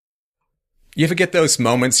You ever get those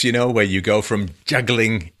moments, where you go from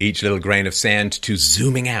juggling each little grain of sand to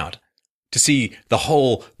zooming out to see the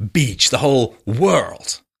whole beach, the whole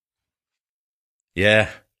world? Yeah,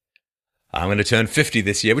 I'm going to turn 50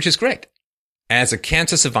 this year, which is great. As a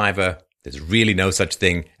cancer survivor, there's really no such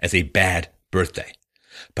thing as a bad birthday.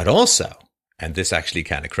 But also, and this actually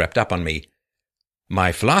kind of crept up on me,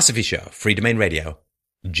 my philosophy show, Free Domain Radio,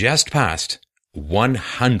 just passed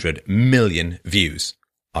 100 million views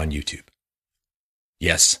on YouTube.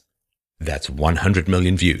 Yes, that's 100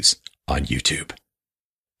 million views on YouTube.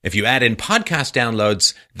 If you add in podcast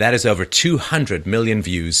downloads, that is over 200 million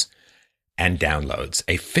views and downloads,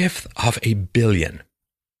 a fifth of a billion.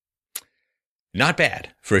 Not bad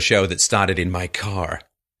for a show that started in my car.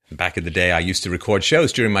 Back in the day, I used to record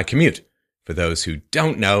shows during my commute. For those who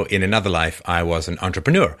don't know, in another life, I was an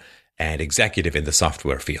entrepreneur and executive in the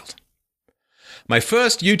software field. My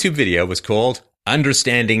first YouTube video was called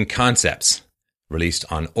Understanding Concepts, released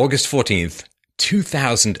on August 14th,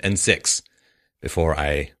 2006, before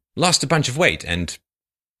I lost a bunch of weight and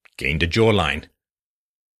gained a jawline.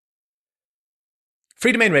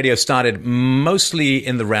 Free Domain Radio started mostly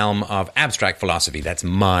in the realm of abstract philosophy. That's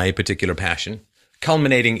my particular passion,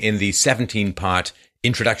 culminating in the 17-part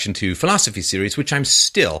Introduction to Philosophy series, which I'm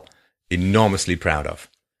still enormously proud of.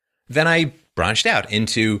 Then I branched out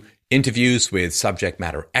into interviews with subject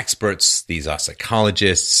matter experts. These are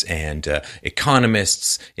psychologists and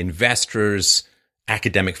economists, investors,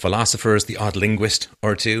 academic philosophers, the odd linguist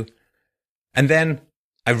or two. And then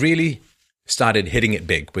I really started hitting it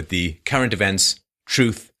big with the Current Events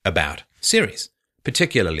Truth About series,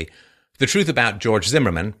 particularly The Truth About George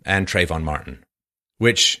Zimmerman and Trayvon Martin,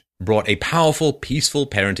 which brought a powerful, peaceful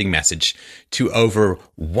parenting message to over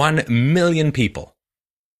 1 million people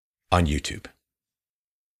on YouTube.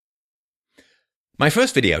 My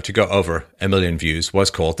first video to go over 1 million views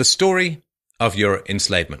was called The Story of Your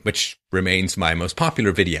Enslavement, which remains my most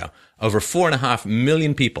popular video. Over 4.5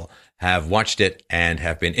 million people have watched it and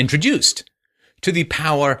have been introduced to the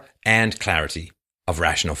power and clarity of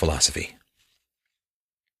rational philosophy.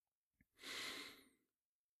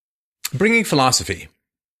 Bringing philosophy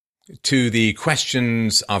to the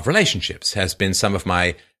questions of relationships has been some of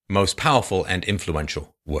my most powerful and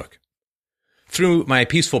influential work. Through my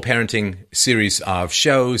Peaceful Parenting series of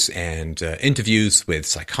shows and interviews with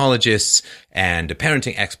psychologists and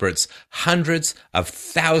parenting experts, hundreds of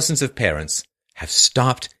thousands of parents have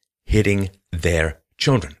stopped hitting their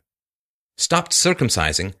children, stopped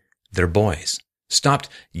circumcising their boys, stopped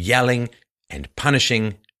yelling and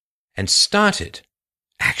punishing, and started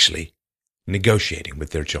actually negotiating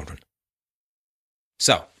with their children.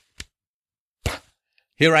 So,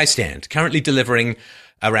 here I stand, currently delivering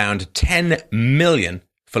around 10 million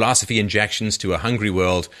philosophy injections to a hungry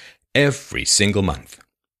world every single month.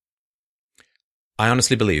 I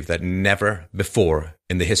honestly believe that never before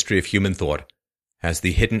in the history of human thought has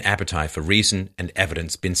the hidden appetite for reason and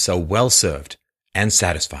evidence been so well served and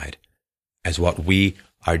satisfied as what we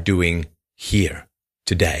are doing here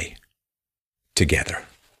today together.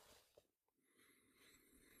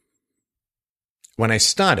 When I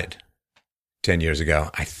started 10 years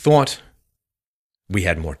ago, I thought we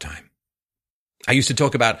had more time. I used to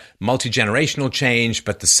talk about multi-generational change,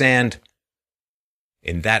 but the sand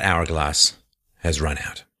in that hourglass has run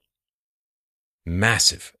out.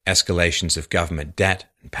 Massive escalations of government debt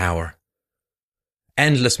and power,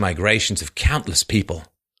 endless migrations of countless people,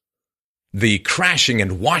 the crashing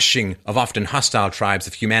and washing of often hostile tribes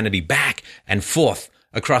of humanity back and forth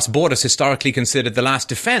across borders historically considered the last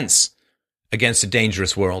defense against a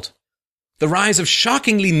dangerous world, the rise of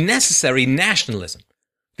shockingly necessary nationalism,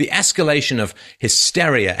 the escalation of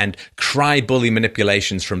hysteria and cry-bully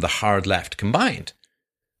manipulations from the hard left, combined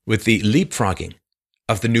with the leapfrogging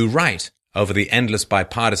of the new right over the endless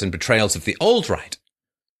bipartisan betrayals of the old right,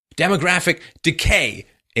 demographic decay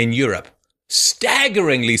in Europe,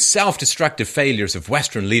 staggeringly self-destructive failures of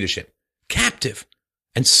Western leadership, captive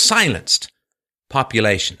and silenced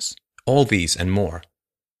populations, all these and more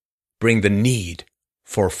bring the need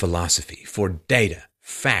for philosophy, for data,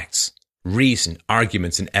 facts, reason,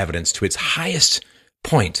 arguments, and evidence to its highest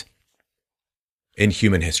point in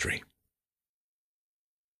human history.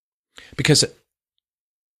 Because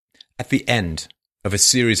at the end of a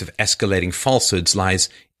series of escalating falsehoods lies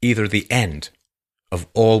either the end of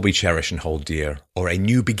all we cherish and hold dear, or a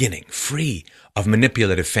new beginning, free of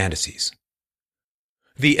manipulative fantasies.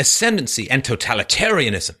 The ascendancy and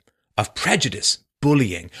totalitarianism of prejudice,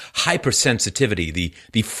 bullying, hypersensitivity,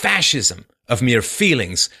 the fascism of mere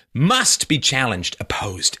feelings must be challenged,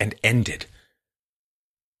 opposed, and ended.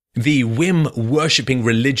 The whim-worshipping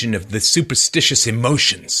religion of the superstitious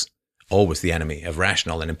emotions always the enemy of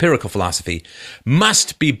rational and empirical philosophy,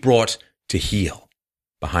 must be brought to heel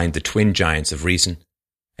behind the twin giants of reason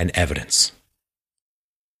and evidence.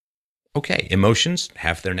 Okay, emotions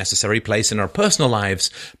have their necessary place in our personal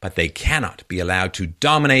lives, but they cannot be allowed to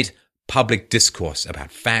dominate public discourse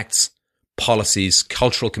about facts, policies,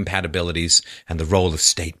 cultural compatibilities, and the role of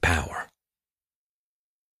state power.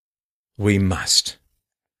 We must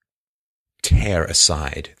tear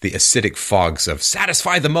aside the acidic fogs of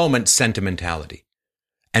satisfy the moment sentimentality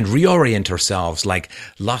and reorient ourselves like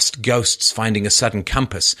lost ghosts finding a sudden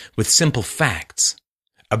compass with simple facts,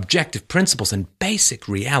 objective principles, and basic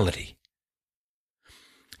reality.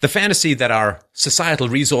 The fantasy that our societal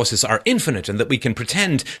resources are infinite and that we can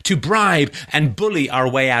pretend to bribe and bully our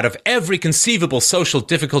way out of every conceivable social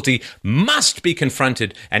difficulty must be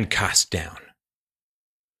confronted and cast down.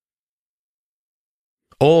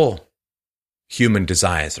 All human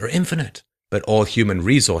desires are infinite, but all human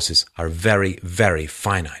resources are very, very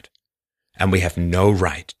finite. And we have no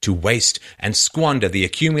right to waste and squander the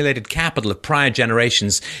accumulated capital of prior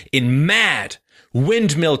generations in mad,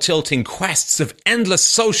 windmill-tilting quests of endless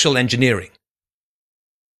social engineering.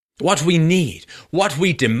 What we need, what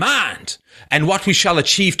we demand, and what we shall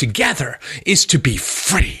achieve together is to be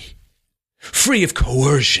free. Free of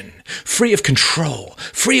coercion, free of control,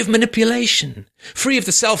 free of manipulation, free of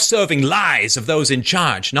the self-serving lies of those in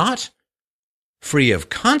charge, not free of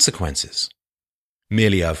consequences,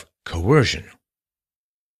 merely of coercion.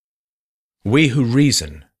 We who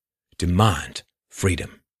reason demand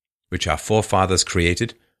freedom, which our forefathers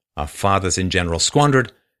created, our fathers in general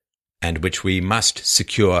squandered, and which we must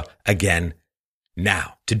secure again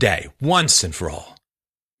now, today, once and for all.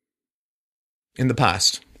 In the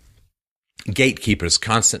past, gatekeepers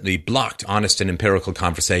constantly blocked honest and empirical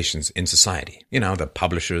conversations in society. The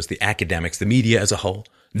publishers, the academics, the media as a whole.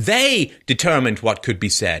 They determined what could be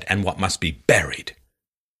said and what must be buried.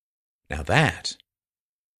 Now that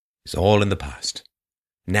is all in the past.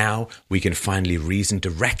 Now we can finally reason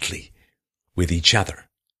directly with each other.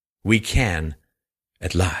 We can,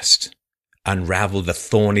 at last, unravel the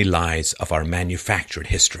thorny lies of our manufactured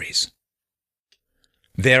histories.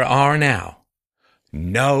 There are now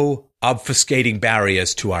no obfuscating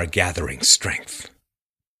barriers to our gathering strength.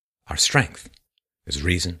 Our strength is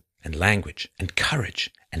reason and language and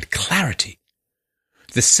courage and clarity.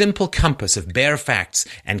 The simple compass of bare facts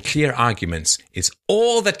and clear arguments is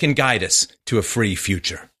all that can guide us to a free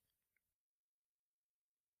future.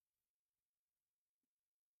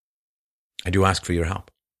 I do ask for your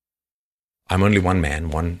help. I'm only one man,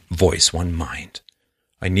 one voice, one mind.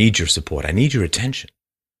 I need your support. I need your attention.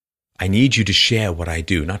 I need you to share what I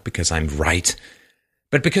do, not because I'm right,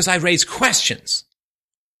 but because I raise questions.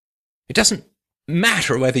 It doesn't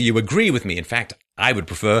matter whether you agree with me. In fact, I would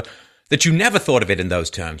prefer that you never thought of it in those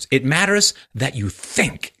terms. It matters that you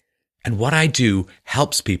think, and what I do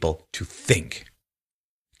helps people to think.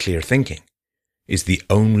 Clear thinking is the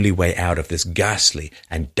only way out of this ghastly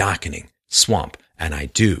and darkening swamp, and I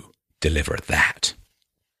do deliver that.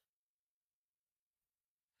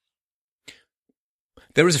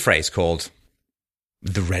 There is a phrase called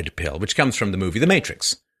the red pill, which comes from the movie The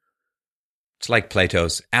Matrix. It's like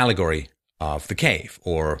Plato's allegory of the cave,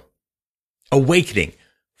 or awakening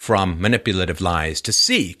from manipulative lies to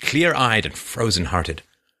see, clear-eyed and frozen-hearted,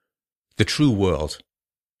 the true world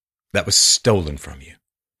that was stolen from you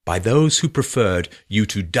by those who preferred you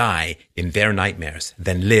to die in their nightmares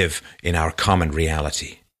than live in our common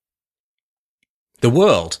reality. The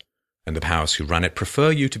world and the powers who run it prefer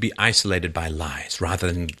you to be isolated by lies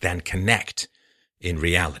rather than connect in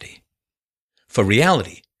reality. For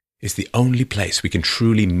reality is the only place we can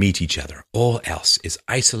truly meet each other. All else is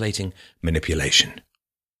isolating manipulation.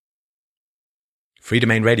 Free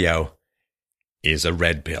Domain Radio is a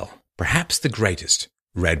red pill, perhaps the greatest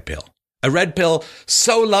red pill. A red pill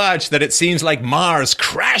so large that it seems like Mars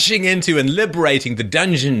crashing into and liberating the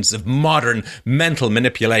dungeons of modern mental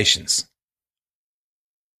manipulations.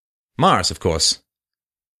 Mars, of course,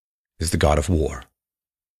 is the god of war.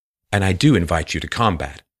 And I do invite you to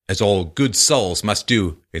combat, as all good souls must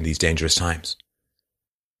do in these dangerous times.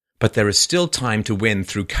 But there is still time to win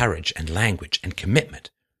through courage and language and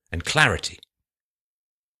commitment and clarity.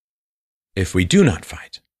 If we do not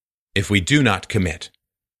fight, if we do not commit,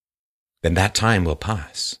 then that time will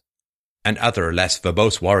pass, and other less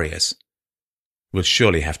verbose warriors will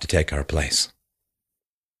surely have to take our place.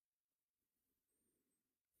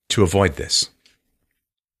 To avoid this,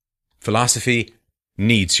 philosophy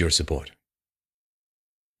needs your support.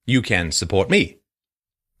 You can support me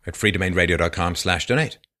at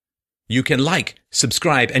freedomainradio.com/donate. You can like,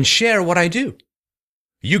 subscribe, and share what I do.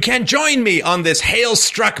 You can join me on this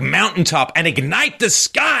hail-struck mountaintop and ignite the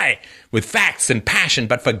sky with facts and passion,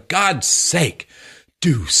 but for God's sake,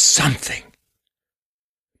 do something.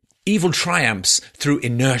 Evil triumphs through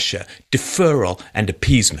inertia, deferral, and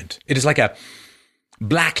appeasement. It is like a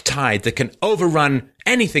black tide that can overrun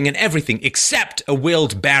anything and everything except a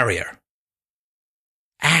willed barrier.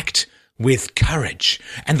 Act with courage,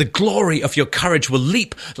 and the glory of your courage will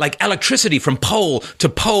leap like electricity from pole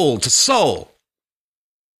to soul.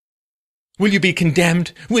 Will you be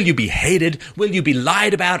condemned? Will you be hated? Will you be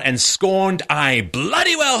lied about and scorned? I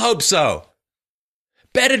bloody well hope so.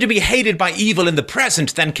 Better to be hated by evil in the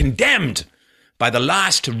present than condemned by the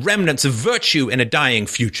last remnants of virtue in a dying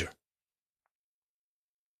future.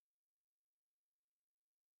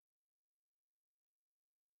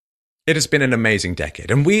 It has been an amazing decade,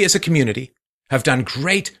 and we as a community have done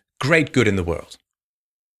great good in the world.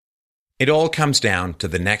 It all comes down to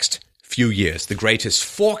the next few years, the greatest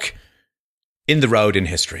fork in the road in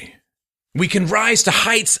history. We can rise to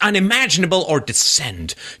heights unimaginable or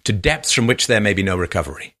descend to depths from which there may be no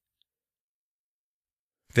recovery.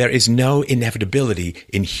 There is no inevitability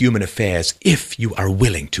in human affairs if you are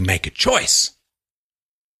willing to make a choice.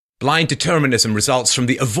 Blind determinism results from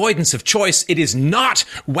the avoidance of choice. It is not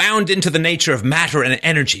wound into the nature of matter and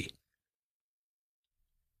energy.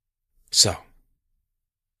 So,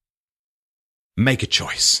 make a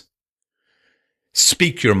choice.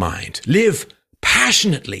 Speak your mind. Live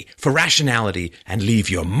passionately for rationality and leave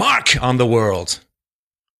your mark on the world.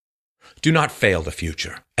 Do not fail the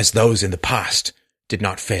future as those in the past did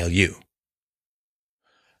not fail you.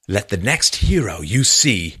 Let the next hero you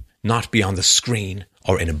see not be on the screen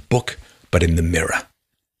or in a book, but in the mirror.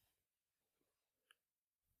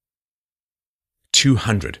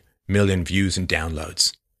 200 million views and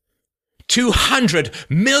downloads. 200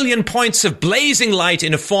 million points of blazing light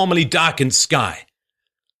in a formerly darkened sky.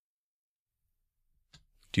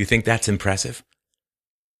 Do you think that's impressive?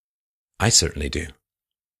 I certainly do.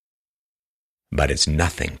 But it's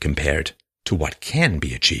nothing compared to what can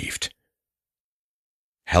be achieved.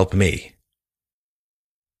 Help me,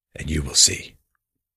 and you will see.